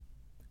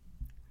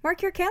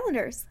Mark your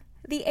calendars.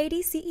 The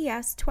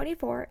ADCES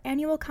 24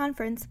 Annual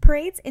Conference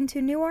parades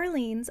into New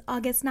Orleans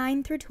August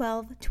 9 through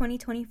 12,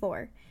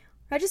 2024.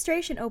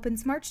 Registration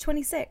opens March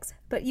 26,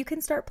 but you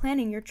can start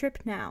planning your trip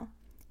now.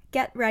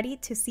 Get ready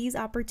to seize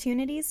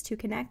opportunities to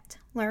connect,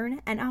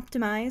 learn, and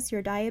optimize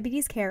your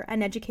diabetes care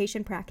and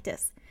education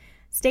practice.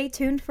 Stay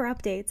tuned for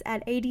updates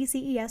at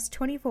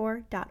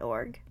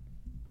adces24.org.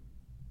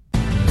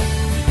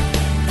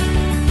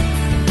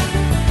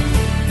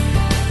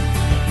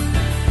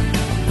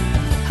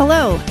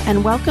 Hello,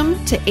 and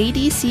welcome to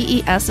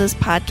ADCES's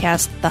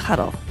podcast, The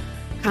Huddle,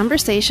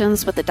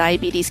 Conversations with the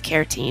Diabetes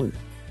Care Team.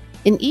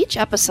 In each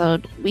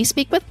episode, we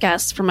speak with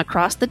guests from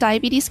across the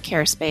diabetes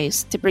care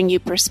space to bring you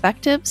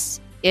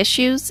perspectives,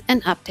 issues,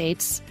 and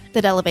updates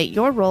that elevate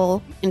your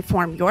role,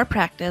 inform your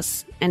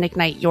practice, and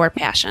ignite your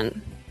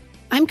passion.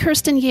 I'm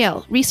Kirsten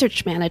Yale,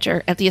 Research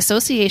Manager at the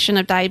Association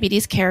of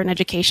Diabetes Care and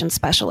Education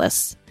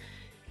Specialists.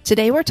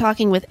 Today we're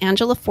talking with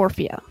Angela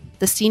Forfia,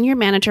 the Senior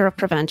Manager of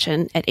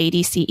Prevention at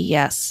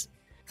ADCES.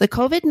 The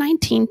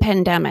COVID-19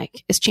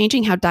 pandemic is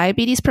changing how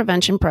diabetes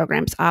prevention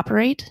programs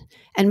operate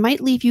and might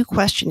leave you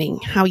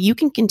questioning how you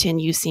can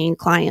continue seeing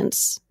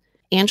clients.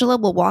 Angela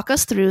will walk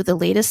us through the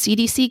latest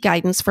CDC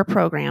guidance for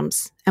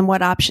programs and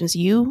what options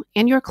you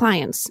and your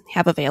clients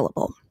have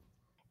available.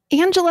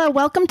 Angela,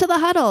 welcome to the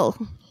Huddle.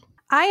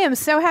 I am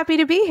so happy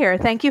to be here.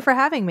 Thank you for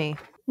having me.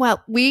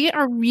 Well, we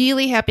are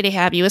really happy to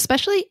have you,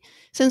 especially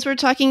since we're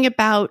talking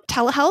about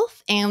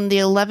telehealth and the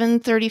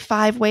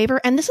 1135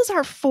 waiver. And this is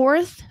our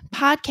fourth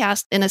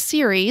podcast in a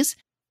series.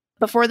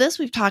 Before this,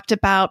 we've talked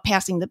about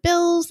passing the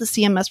bills, the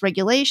CMS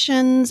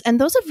regulations, and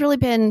those have really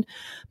been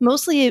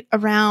mostly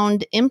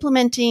around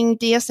implementing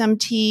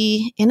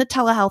DSMT in a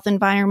telehealth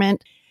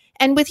environment.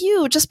 And with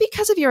you, just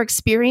because of your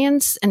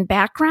experience and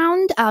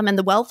background and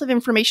the wealth of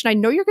information I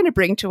know you're going to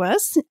bring to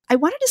us, I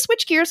wanted to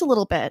switch gears a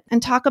little bit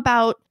and talk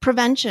about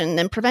prevention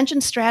and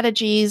prevention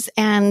strategies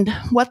and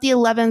what the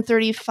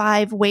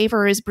 1135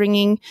 waiver is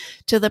bringing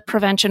to the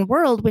prevention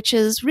world, which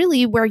is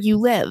really where you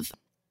live.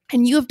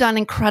 And you have done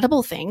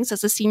incredible things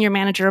as a senior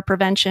manager of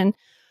prevention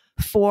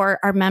for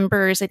our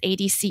members at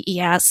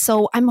ADCES.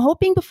 So I'm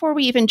hoping before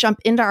we even jump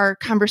into our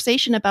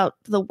conversation about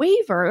the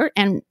waiver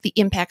and the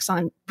impacts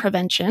on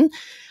prevention,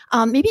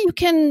 maybe you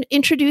can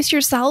introduce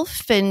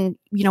yourself and,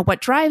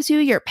 what drives you,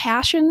 your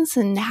passions,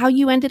 and how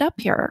you ended up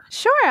here.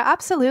 Sure,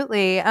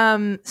 absolutely.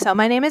 So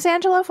my name is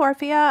Angela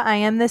Forfia. I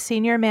am the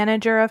Senior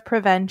Manager of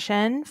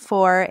Prevention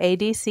for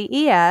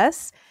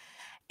ADCES.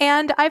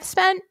 And I've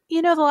spent,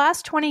 the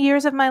last 20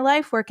 years of my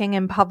life working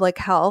in public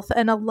health.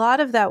 And a lot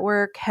of that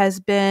work has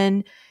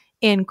been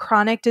in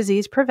chronic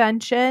disease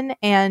prevention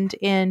and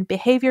in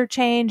behavior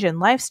change and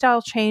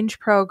lifestyle change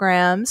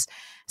programs.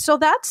 So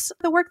that's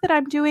the work that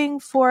I'm doing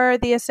for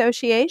the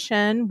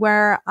association,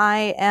 where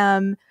I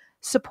am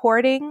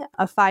supporting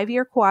a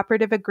 5-year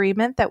cooperative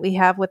agreement that we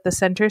have with the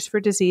Centers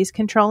for Disease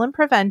Control and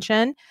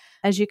Prevention.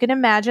 As you can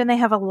imagine, they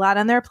have a lot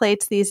on their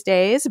plates these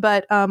days,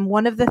 but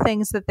one of the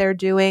things that they're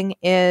doing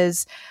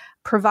is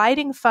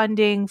providing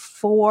funding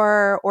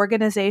for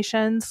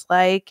organizations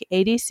like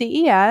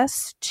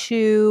ADCES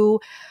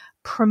to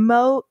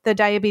promote the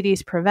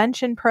diabetes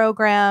prevention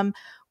program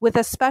with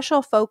a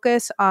special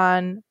focus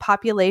on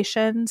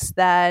populations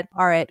that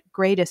are at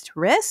greatest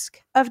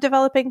risk of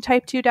developing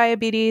type 2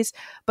 diabetes,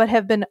 but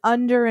have been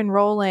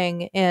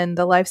under-enrolling in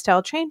the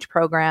lifestyle change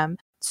program.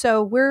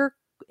 So we're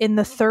in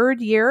the 3rd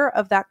year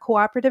of that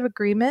cooperative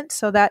agreement,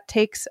 so that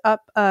takes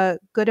up a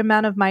good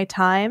amount of my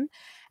time.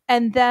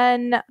 And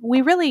then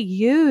we really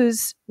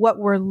use what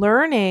we're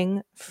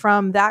learning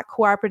from that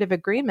cooperative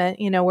agreement.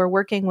 We're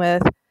working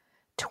with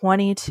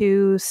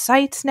 22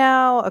 sites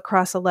now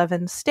across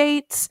 11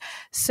 states.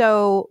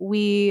 So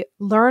we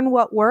learn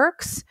what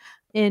works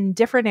in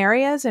different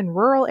areas, in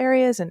rural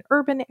areas and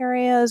urban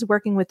areas,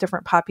 working with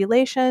different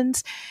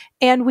populations.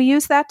 And we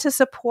use that to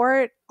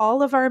support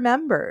all of our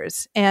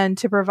members and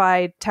to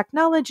provide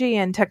technology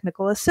and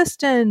technical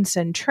assistance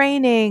and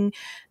training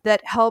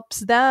that helps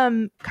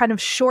them kind of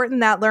shorten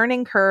that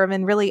learning curve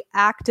and really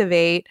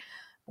activate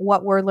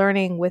what we're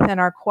learning within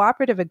our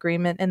cooperative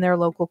agreement in their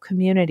local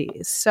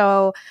communities.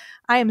 So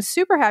I am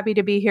super happy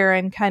to be here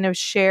and kind of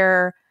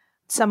share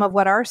some of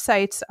what our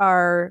sites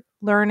are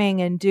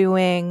learning and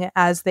doing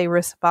as they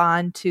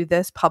respond to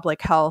this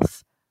public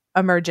health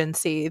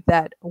emergency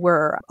that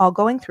we're all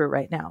going through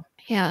right now.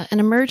 Yeah, an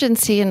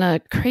emergency and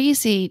a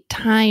crazy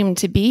time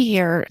to be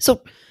here.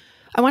 So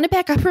I want to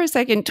back up for a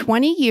second.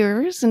 20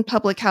 years in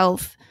public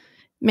health,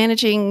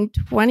 managing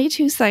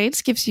 22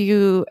 sites gives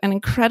you an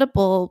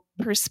incredible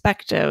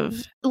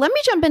perspective. Let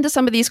me jump into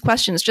some of these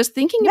questions, just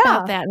thinking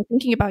about that and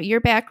thinking about your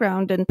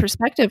background and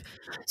perspective.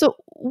 So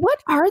what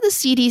are the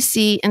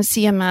CDC and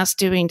CMS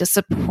doing to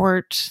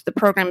support the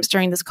programs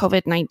during this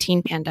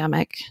COVID-19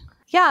 pandemic?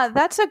 Yeah,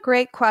 that's a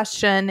great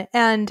question.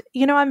 And,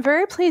 I'm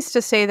very pleased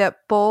to say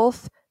that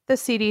both the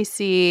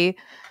CDC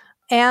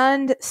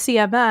and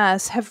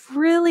CMS have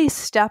really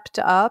stepped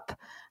up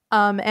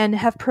and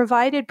have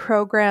provided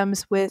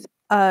programs with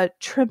a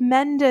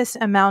tremendous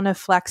amount of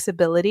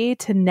flexibility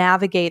to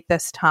navigate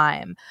this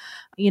time.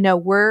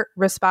 We're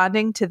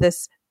responding to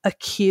this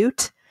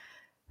acute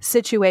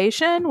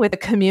situation with a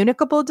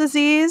communicable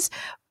disease,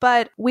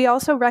 but we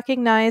also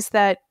recognize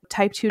that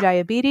type 2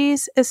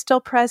 diabetes is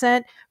still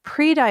present,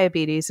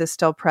 prediabetes is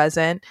still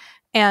present,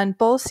 and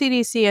both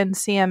CDC and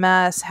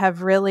CMS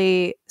have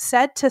really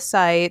said to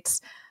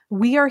sites,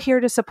 we are here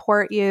to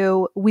support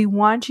you. We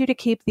want you to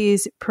keep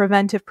these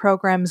preventive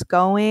programs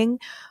going.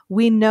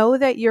 We know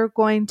that you're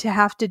going to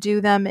have to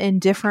do them in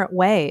different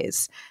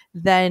ways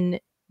than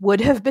would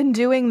have been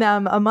doing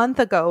them a month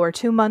ago or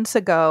 2 months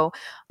ago,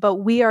 but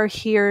we are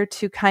here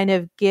to kind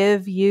of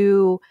give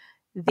you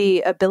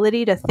the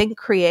ability to think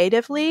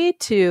creatively,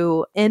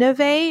 to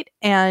innovate,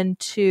 and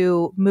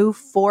to move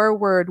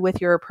forward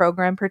with your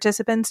program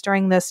participants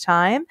during this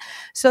time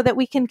so that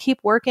we can keep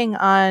working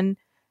on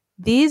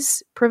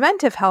these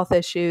preventive health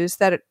issues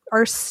that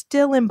are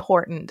still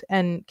important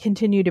and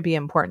continue to be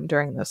important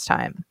during this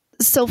time.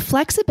 So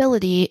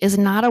flexibility is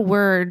not a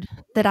word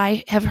that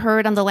I have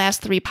heard on the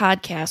last 3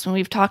 podcasts when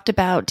we've talked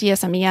about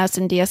DSMES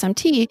and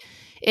DSMT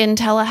in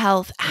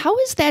telehealth. How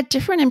is that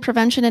different in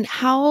prevention, and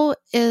how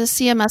is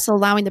CMS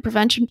allowing the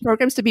prevention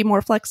programs to be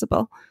more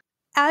flexible?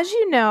 As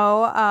you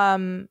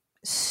know,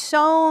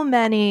 so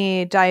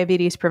many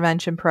diabetes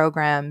prevention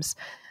programs.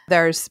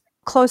 There's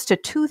close to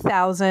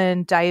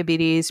 2,000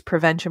 diabetes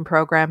prevention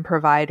program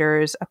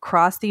providers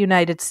across the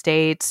United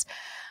States.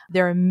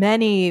 There are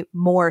many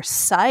more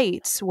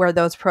sites where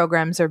those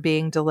programs are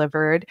being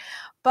delivered.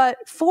 But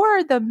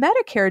for the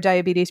Medicare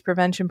diabetes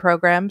prevention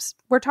programs,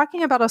 we're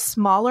talking about a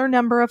smaller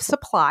number of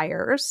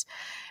suppliers.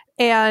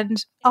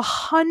 And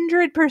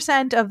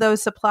 100% of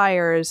those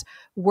suppliers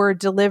were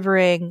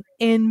delivering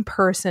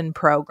in-person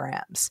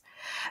programs.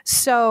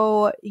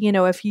 So,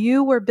 if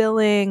you were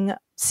billing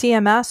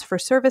CMS for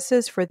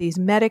services for these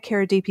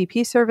Medicare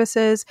DPP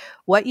services,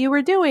 what you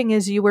were doing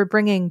is you were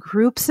bringing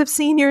groups of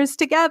seniors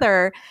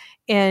together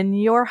in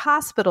your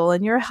hospital,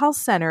 in your health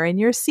center, in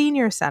your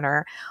senior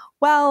center.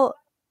 Well,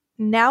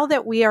 now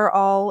that we are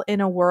all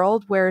in a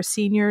world where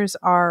seniors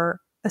are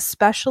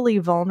especially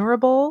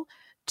vulnerable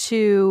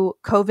to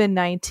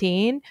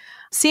COVID-19,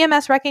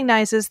 CMS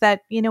recognizes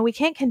that, we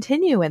can't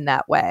continue in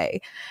that way.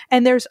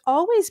 And there's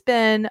always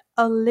been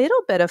a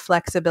little bit of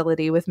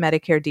flexibility with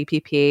Medicare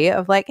DPP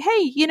of like, hey,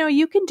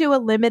 you can do a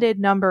limited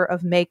number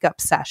of makeup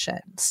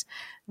sessions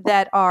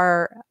that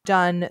are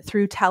done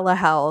through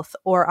telehealth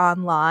or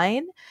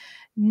online.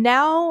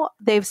 Now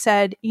they've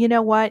said, you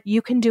know what,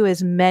 you can do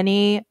as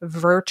many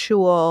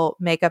virtual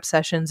makeup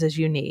sessions as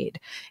you need.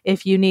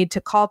 If you need to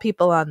call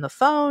people on the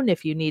phone,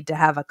 if you need to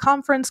have a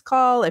conference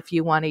call, if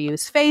you want to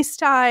use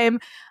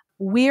FaceTime,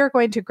 we are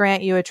going to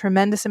grant you a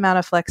tremendous amount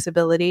of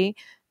flexibility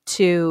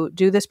to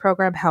do this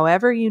program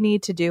however you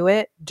need to do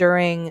it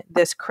during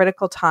this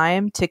critical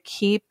time to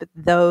keep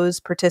those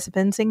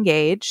participants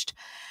engaged.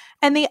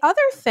 And the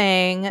other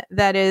thing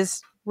that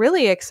is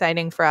really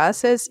exciting for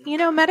us is,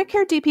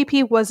 Medicare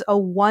DPP was a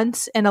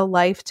once in a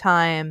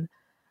lifetime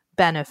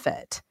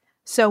benefit.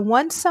 So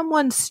once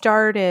someone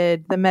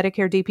started the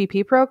Medicare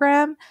DPP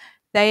program,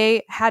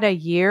 they had a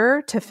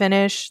year to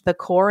finish the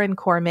core and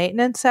core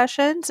maintenance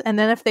sessions. And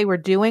then if they were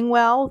doing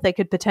well, they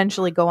could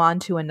potentially go on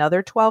to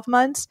another 12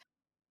 months.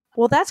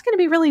 Well, that's going to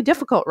be really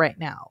difficult right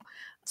now.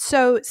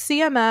 So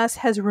CMS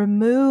has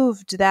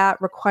removed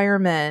that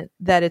requirement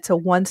that it's a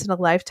once in a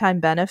lifetime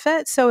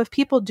benefit. So if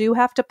people do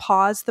have to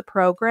pause the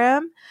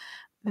program,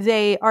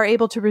 they are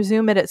able to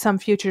resume it at some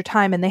future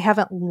time and they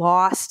haven't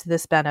lost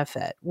this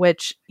benefit,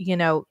 which,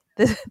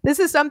 this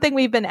is something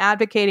we've been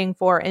advocating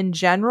for in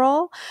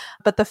general.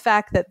 But the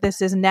fact that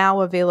this is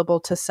now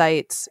available to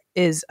sites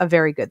is a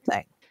very good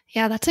thing.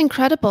 Yeah, that's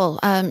incredible.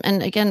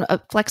 And again, a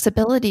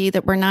flexibility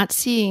that we're not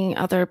seeing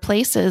other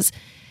places.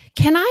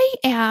 Can I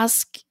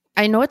ask,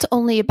 I know it's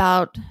only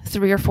about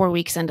 3 or 4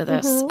 weeks into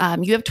this.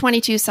 Mm-hmm. You have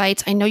 22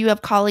 sites. I know you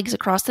have colleagues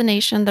across the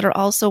nation that are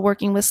also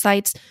working with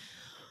sites.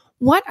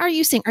 What are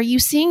you seeing? Are you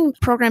seeing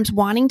programs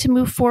wanting to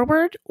move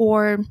forward,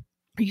 or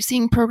are you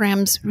seeing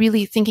programs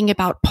really thinking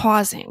about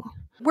pausing?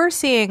 We're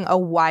seeing a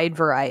wide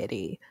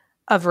variety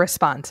of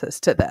responses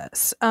to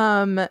this.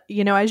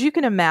 As you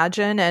can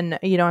imagine, and,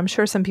 I'm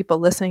sure some people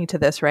listening to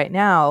this right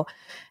now,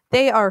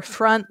 they are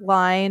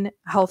frontline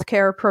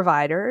healthcare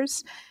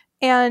providers.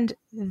 And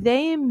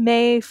they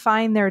may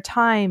find their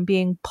time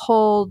being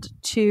pulled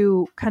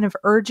to kind of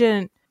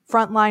urgent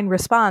frontline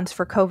response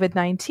for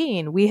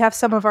COVID-19. We have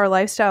some of our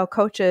lifestyle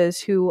coaches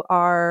who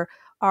are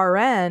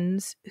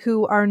RNs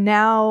who are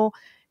now,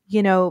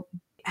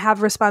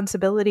 have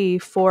responsibility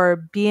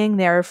for being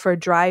there for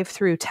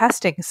drive-through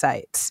testing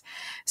sites.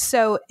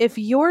 So if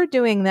you're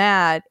doing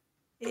that,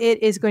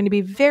 it is going to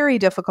be very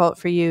difficult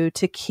for you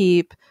to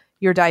keep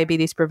your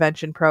diabetes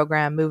prevention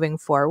program moving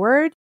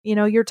forward.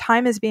 Your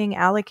time is being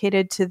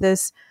allocated to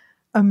this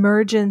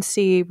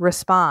emergency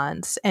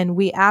response, and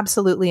we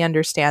absolutely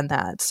understand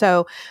that.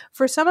 So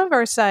for some of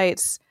our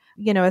sites,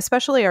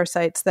 especially our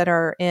sites that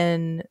are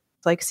in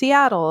like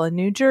Seattle and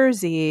New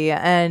Jersey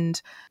and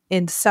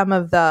in some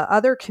of the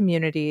other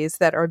communities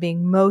that are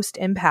being most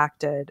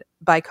impacted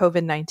by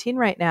COVID-19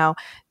 right now,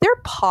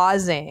 they're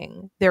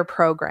pausing their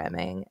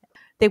programming.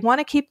 they want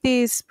to keep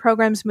these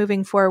programs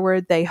moving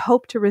forward. They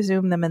hope to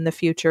resume them in the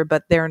future,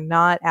 but they're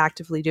not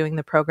actively doing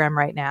the program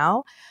right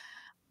now.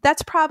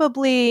 That's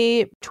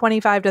probably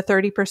 25 to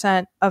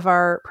 30% of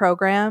our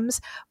programs.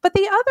 But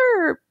the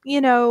other,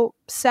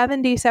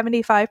 70,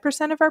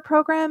 75% of our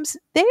programs,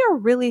 they are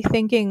really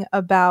thinking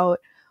about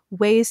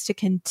ways to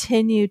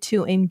continue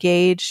to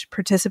engage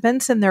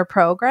participants in their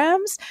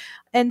programs.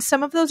 And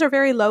some of those are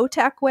very low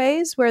tech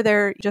ways where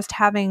they're just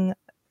having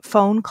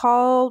phone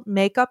call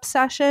makeup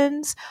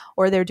sessions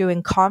or they're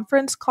doing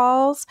conference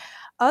calls.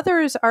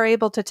 Others are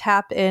able to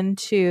tap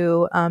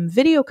into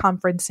video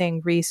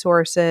conferencing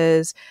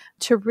resources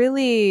to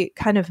really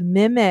kind of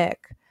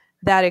mimic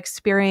that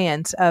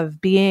experience of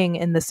being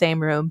in the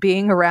same room,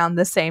 being around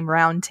the same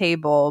round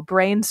table,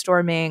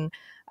 brainstorming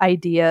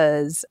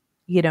ideas,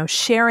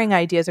 sharing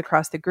ideas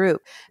across the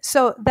group.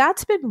 So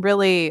that's been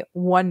really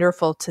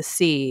wonderful to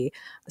see.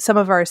 Some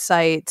of our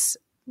sites,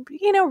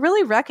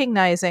 really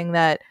recognizing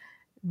that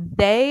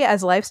they,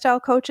 as lifestyle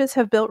coaches,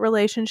 have built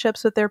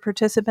relationships with their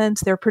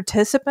participants. Their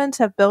participants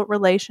have built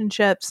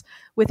relationships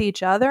with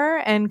each other.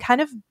 And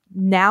kind of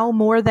now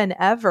more than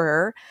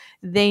ever,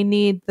 they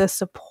need the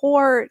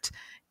support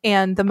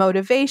and the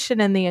motivation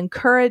and the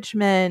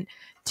encouragement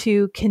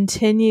to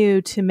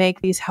continue to make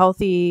these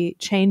healthy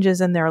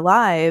changes in their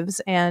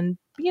lives. And,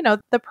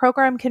 the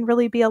program can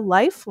really be a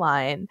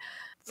lifeline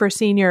for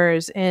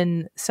seniors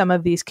in some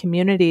of these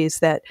communities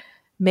that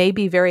may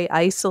be very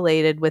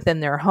isolated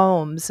within their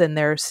homes and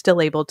they're still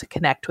able to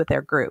connect with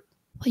their group.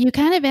 Well, you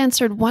kind of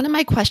answered one of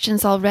my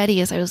questions already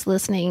as I was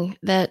listening,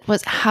 that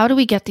was, how do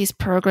we get these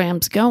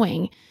programs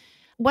going?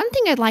 One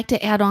thing I'd like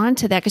to add on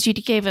to that, because you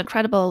gave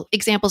incredible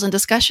examples and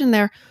discussion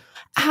there,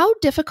 how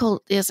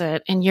difficult is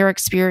it in your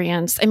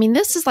experience? I mean,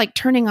 this is like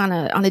turning on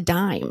a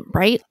dime,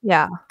 right?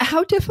 Yeah.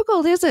 How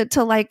difficult is it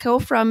to go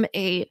from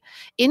a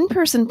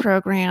in-person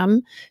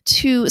program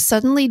to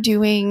suddenly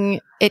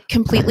doing it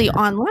completely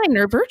online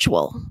or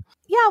virtual?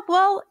 Yeah,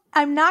 well,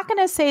 I'm not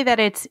going to say that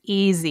it's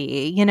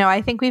easy.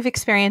 I think we've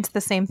experienced the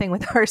same thing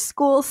with our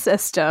school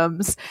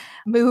systems,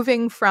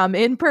 moving from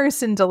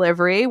in-person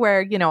delivery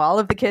where, all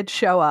of the kids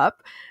show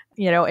up,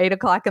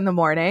 8:00 in the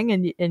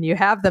morning and you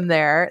have them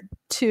there,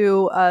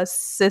 to a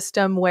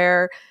system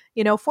where,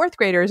 fourth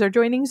graders are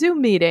joining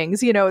Zoom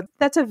meetings.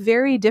 That's a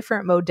very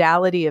different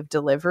modality of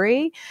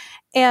delivery.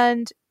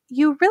 And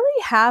you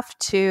really have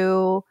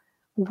to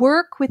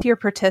work with your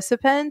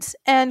participants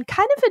and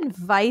kind of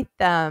invite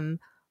them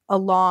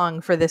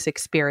along for this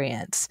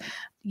experience.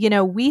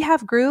 We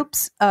have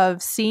groups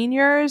of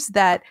seniors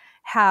that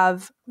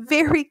have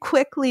very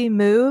quickly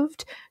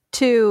moved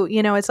to,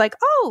 it's like,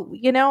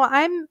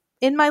 I'm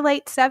in my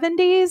late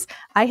 70s.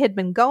 I had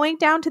been going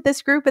down to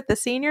this group at the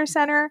senior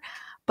center,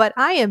 but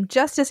I am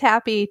just as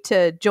happy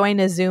to join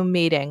a Zoom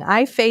meeting.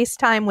 I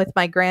FaceTime with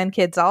my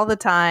grandkids all the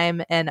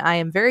time, and I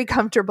am very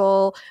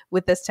comfortable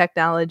with this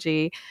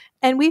technology.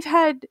 And we've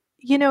had,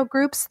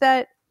 groups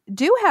that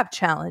do have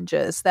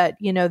challenges that,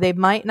 they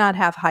might not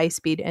have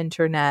high-speed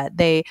internet.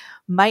 They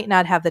might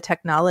not have the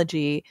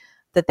technology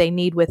that they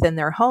need within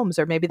their homes,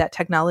 or maybe that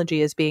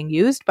technology is being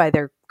used by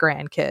their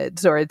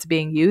grandkids or it's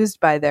being used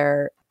by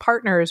their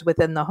partners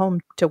within the home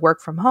to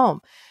work from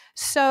home.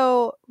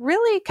 So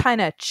really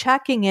kind of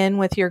checking in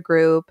with your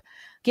group,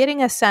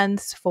 getting a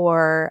sense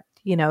for,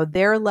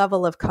 their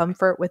level of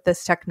comfort with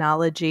this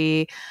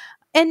technology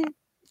and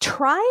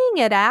trying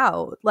it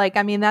out.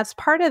 That's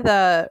part of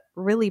the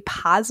really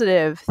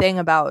positive thing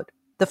about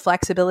the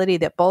flexibility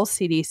that both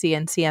CDC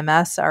and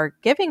CMS are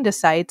giving to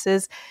sites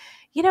is,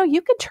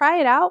 you could try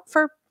it out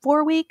for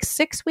 4 weeks,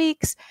 6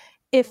 weeks.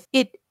 If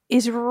it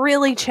is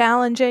really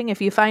challenging,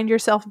 if you find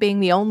yourself being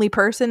the only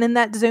person in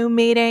that Zoom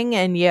meeting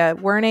and you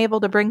weren't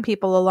able to bring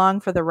people along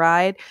for the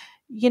ride,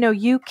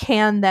 you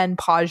can then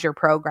pause your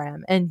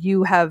program and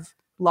you have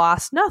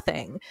lost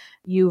nothing.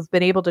 You've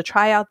been able to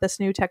try out this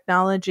new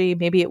technology.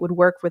 Maybe it would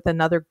work with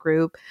another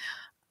group,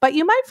 but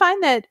you might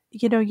find that,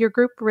 your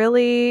group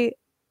really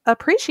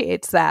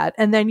appreciates that.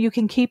 And then you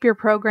can keep your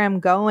program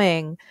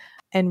going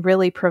and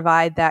really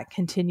provide that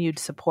continued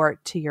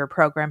support to your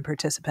program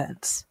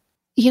participants.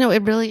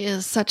 It really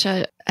is such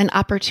an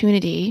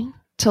opportunity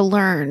to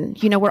learn.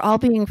 We're all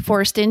being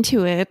forced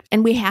into it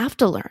and we have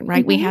to learn,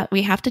 right? Mm-hmm.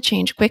 We have to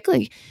change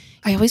quickly.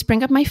 I always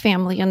bring up my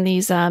family in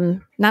these,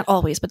 not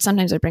always, but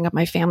sometimes I bring up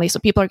my family. So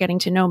people are getting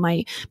to know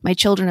my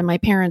children and my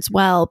parents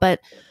well.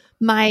 But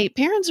my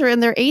parents are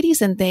in their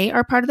 80s and they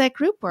are part of that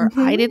group where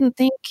I didn't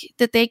think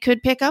that they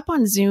could pick up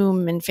on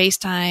Zoom and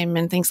FaceTime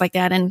and things like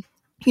that. And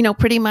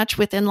pretty much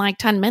within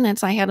 10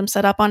 minutes, I had them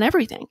set up on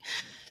everything.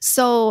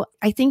 So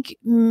I think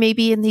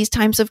maybe in these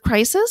times of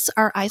crisis,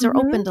 our eyes are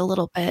opened a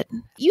little bit.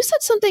 You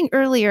said something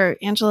earlier,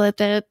 Angela,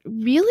 that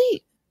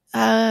really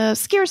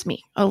scares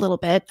me a little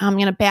bit. I'm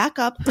going to back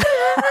up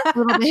a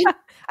little bit.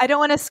 I don't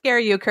want to scare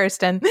you,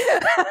 Kirsten.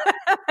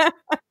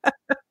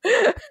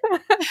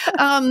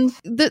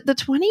 The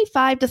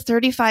 25 to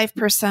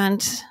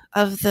 35%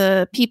 of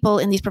the people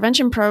in these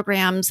prevention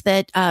programs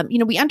that,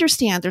 we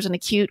understand there's an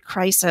acute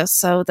crisis.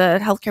 So the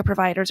healthcare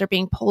providers are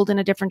being pulled in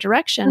a different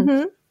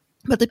direction.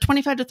 But the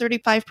 25 to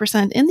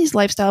 35% in these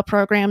lifestyle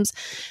programs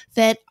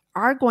that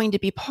are going to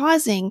be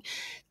pausing,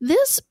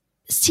 this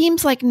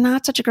seems like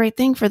not such a great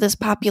thing for this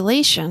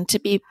population to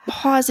be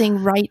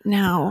pausing right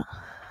now.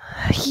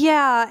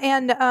 Yeah.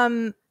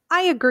 And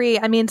I agree.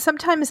 I mean,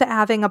 sometimes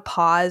having a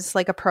pause,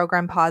 like a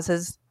program pause,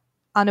 is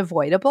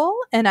unavoidable.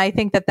 And I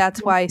think that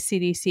that's why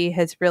CDC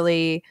has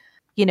really,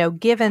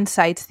 given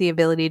sites the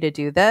ability to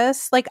do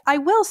this. Like, I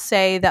will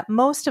say that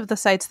most of the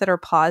sites that are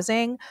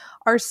pausing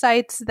are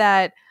sites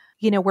that,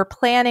 we're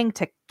planning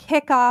to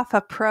kick off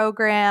a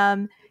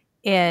program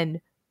in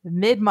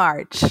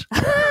mid-March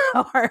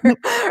or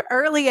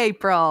early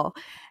April.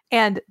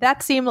 And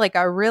that seemed like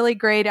a really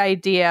great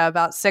idea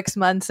about 6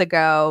 months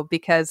ago,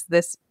 because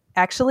this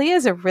actually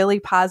is a really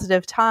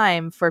positive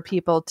time for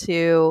people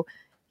to,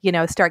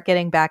 start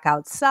getting back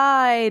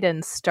outside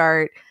and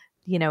start,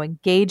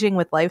 engaging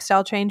with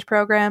lifestyle change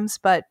programs.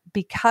 But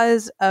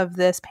because of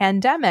this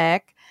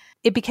pandemic,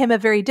 it became a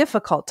very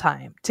difficult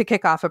time to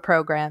kick off a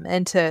program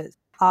and to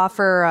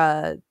offer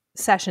a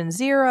session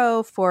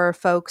 0 for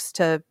folks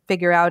to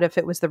figure out if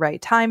it was the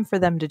right time for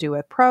them to do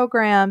a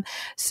program.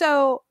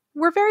 So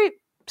we're very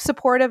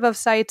supportive of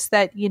sites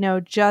that,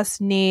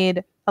 just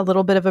need a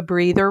little bit of a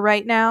breather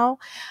right now.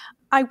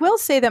 I will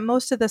say that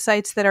most of the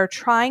sites that are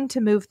trying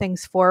to move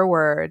things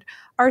forward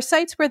are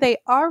sites where they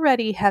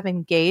already have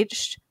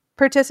engaged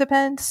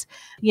participants.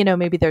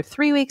 Maybe they're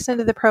 3 weeks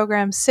into the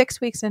program,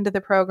 6 weeks into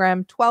the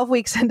program, 12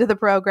 weeks into the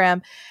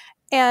program.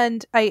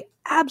 And I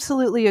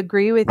absolutely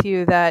agree with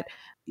you that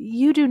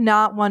you do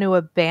not want to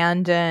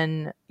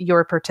abandon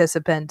your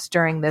participants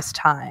during this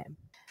time.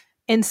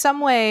 In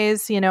some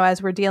ways,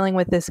 as we're dealing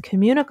with this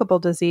communicable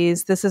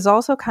disease, this is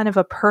also kind of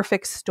a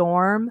perfect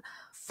storm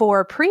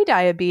for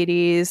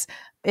prediabetes.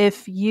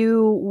 If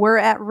you were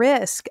at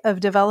risk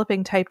of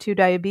developing type 2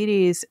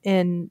 diabetes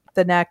in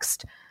the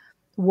next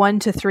 1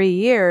 to 3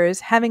 years,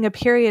 having a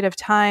period of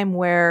time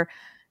where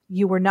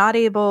you were not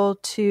able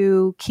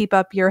to keep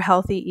up your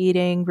healthy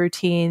eating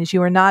routines, you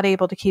were not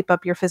able to keep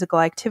up your physical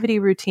activity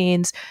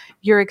routines,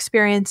 you're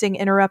experiencing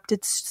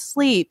interrupted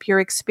sleep, you're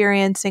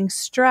experiencing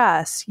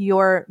stress,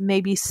 you're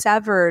maybe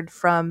severed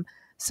from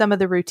some of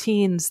the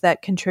routines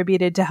that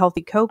contributed to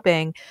healthy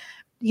coping.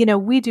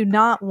 We do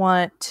not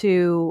want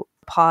to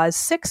pause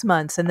 6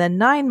 months and then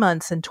 9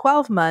 months and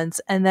 12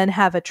 months and then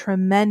have a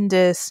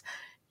tremendous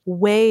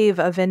wave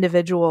of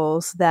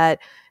individuals that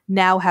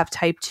now have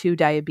type 2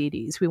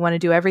 diabetes. We want to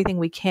do everything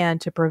we can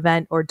to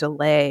prevent or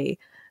delay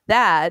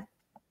that,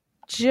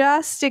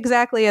 just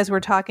exactly as we're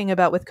talking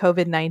about with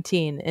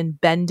COVID-19 and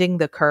bending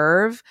the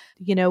curve.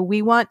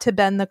 We want to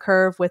bend the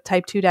curve with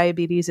type 2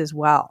 diabetes as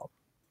well.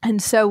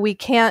 And so we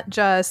can't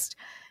just,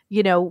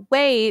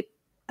 wait,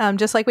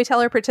 just like we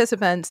tell our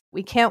participants,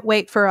 we can't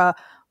wait for a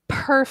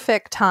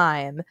perfect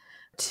time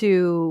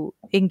to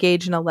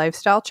engage in a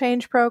lifestyle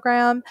change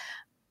program.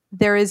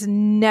 There is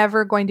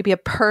never going to be a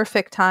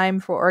perfect time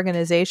for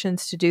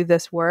organizations to do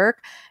this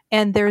work.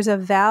 And there's a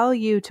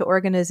value to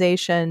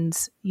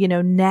organizations,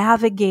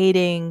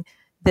 navigating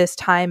this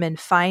time and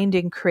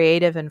finding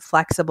creative and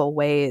flexible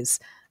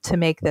ways to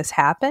make this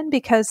happen,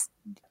 because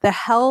the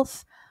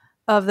health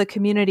of the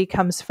community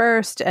comes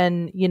first.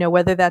 And,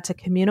 whether that's a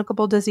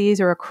communicable disease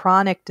or a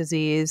chronic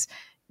disease,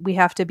 we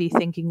have to be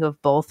thinking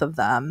of both of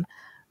them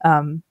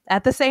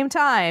at the same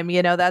time.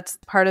 That's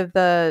part of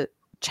the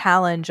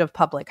challenge of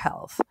public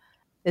health,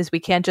 is we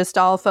can't just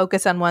all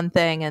focus on one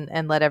thing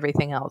and let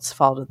everything else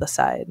fall to the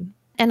side.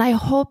 And I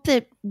hope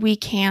that we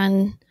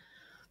can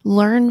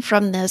learn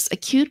from this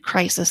acute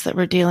crisis that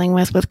we're dealing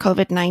with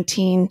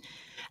COVID-19,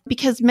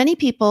 because many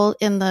people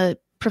in the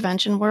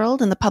prevention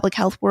world and the public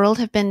health world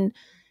have been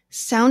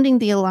sounding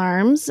the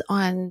alarms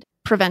on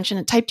prevention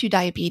of type 2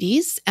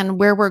 diabetes and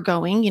where we're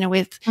going,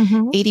 with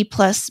 80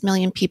 plus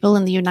million people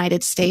in the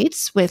United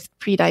States with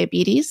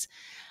prediabetes.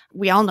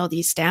 We all know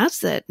these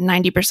stats that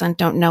 90%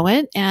 don't know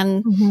it.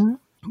 And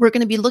we're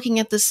going to be looking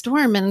at this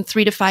storm in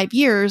 3 to 5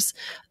 years.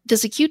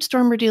 This acute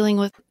storm we're dealing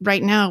with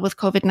right now with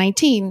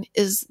COVID-19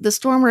 is the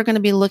storm we're going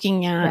to be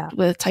looking at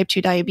with type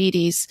 2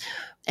 diabetes,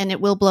 and it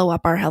will blow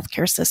up our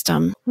healthcare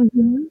system.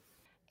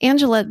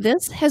 Angela,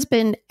 this has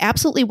been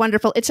absolutely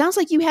wonderful. It sounds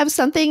like you have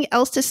something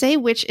else to say,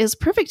 which is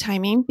perfect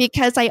timing,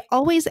 because I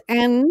always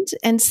end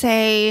and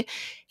say,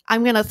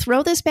 I'm going to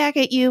throw this back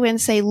at you and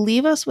say,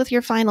 leave us with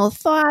your final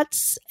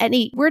thoughts.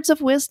 Any words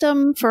of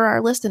wisdom for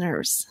our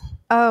listeners?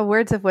 Oh,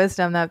 words of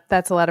wisdom.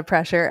 That's a lot of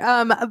pressure.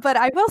 But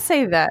I will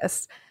say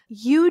this.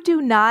 You do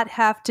not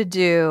have to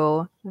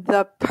do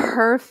the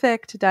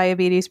perfect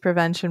diabetes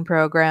prevention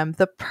program,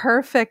 the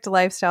perfect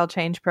lifestyle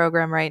change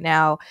program right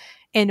now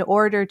in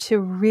order to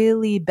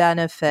really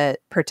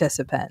benefit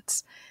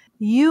participants.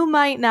 You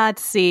might not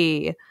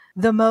see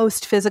the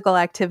most physical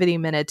activity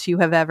minutes you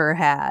have ever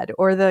had,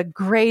 or the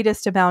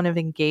greatest amount of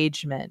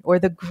engagement, or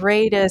the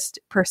greatest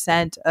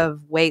percent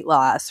of weight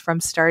loss from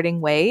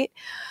starting weight.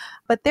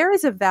 But there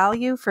is a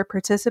value for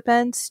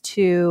participants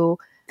to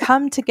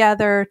come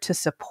together, to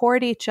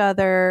support each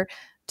other,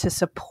 to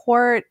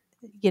support,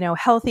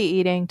 healthy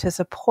eating, to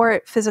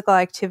support physical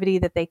activity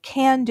that they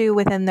can do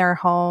within their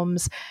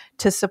homes,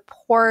 to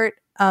support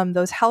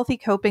those healthy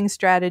coping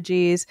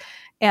strategies.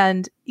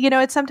 And,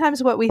 it's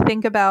sometimes what we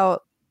think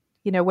about,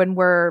 when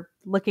we're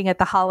looking at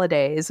the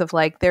holidays of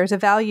like, there's a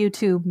value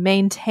to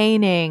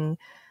maintaining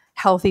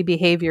healthy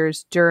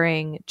behaviors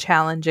during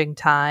challenging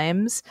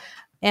times.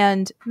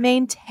 And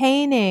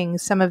maintaining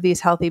some of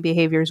these healthy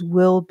behaviors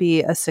will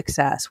be a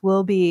success,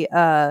 will be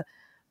a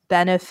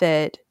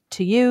benefit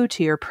to you,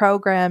 to your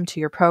program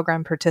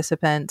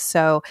participants.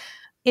 So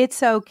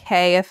it's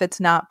okay if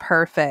it's not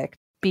perfect.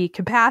 Be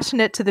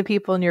compassionate to the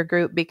people in your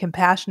group, be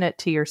compassionate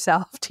to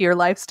yourself, to your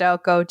lifestyle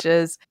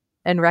coaches,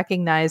 and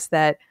recognize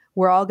that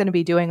we're all going to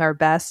be doing our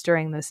best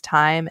during this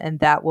time, and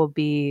that will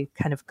be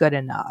kind of good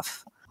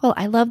enough. Well,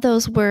 I love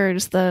those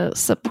words, the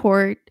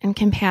support and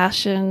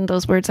compassion,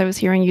 those words I was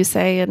hearing you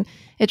say. And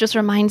it just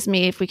reminds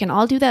me, if we can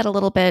all do that a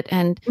little bit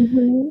and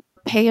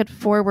pay it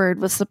forward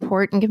with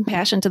support and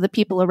compassion to the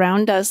people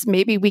around us,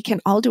 maybe we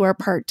can all do our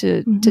part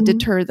to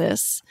deter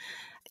this.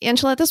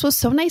 Angela, this was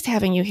so nice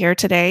having you here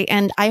today,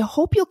 and I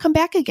hope you'll come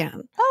back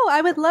again. Oh,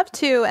 I would love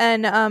to.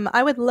 And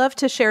I would love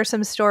to share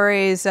some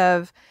stories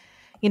of,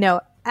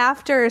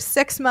 after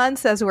 6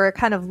 months, as we're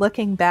kind of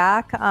looking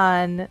back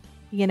on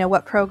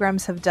what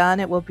programs have done,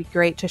 it will be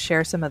great to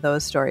share some of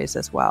those stories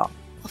as well.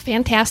 Well,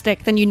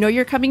 fantastic. Then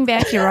you're coming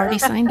back. You're already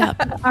signed up.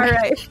 All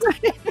right.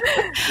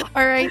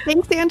 All right.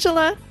 Thanks,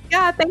 Angela.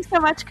 Yeah, thanks so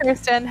much,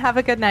 Kirsten. Have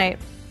a good night.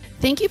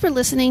 Thank you for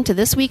listening to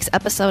this week's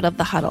episode of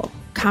The Huddle,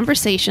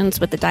 Conversations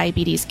with the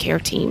Diabetes Care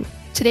Team.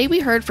 Today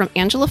we heard from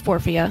Angela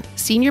Forfia,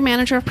 Senior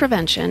Manager of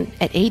Prevention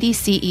at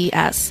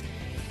ADCES,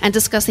 and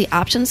discussed the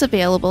options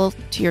available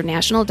to your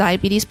National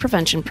Diabetes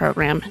Prevention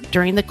Program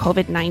during the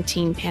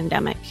COVID-19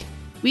 pandemic.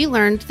 We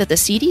learned that the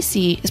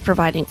CDC is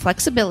providing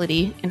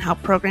flexibility in how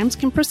programs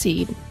can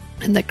proceed,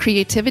 and that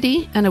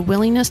creativity and a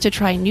willingness to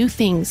try new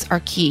things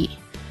are key.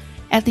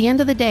 At the end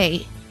of the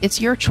day,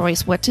 it's your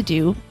choice what to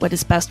do, what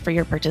is best for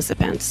your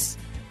participants.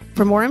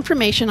 For more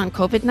information on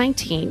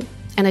COVID-19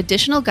 and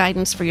additional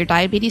guidance for your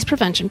diabetes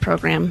prevention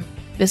program,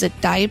 visit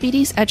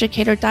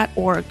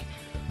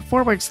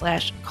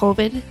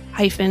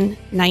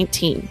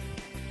diabeteseducator.org/COVID-19.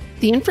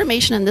 The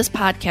information in this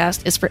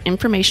podcast is for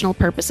informational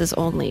purposes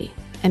only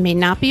and may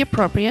not be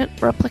appropriate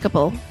or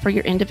applicable for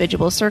your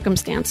individual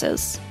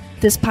circumstances.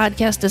 This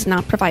podcast does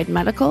not provide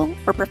medical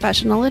or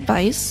professional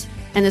advice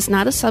and is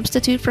not a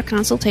substitute for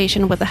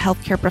consultation with a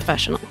healthcare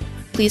professional.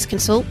 Please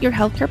consult your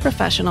healthcare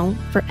professional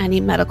for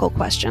any medical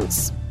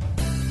questions.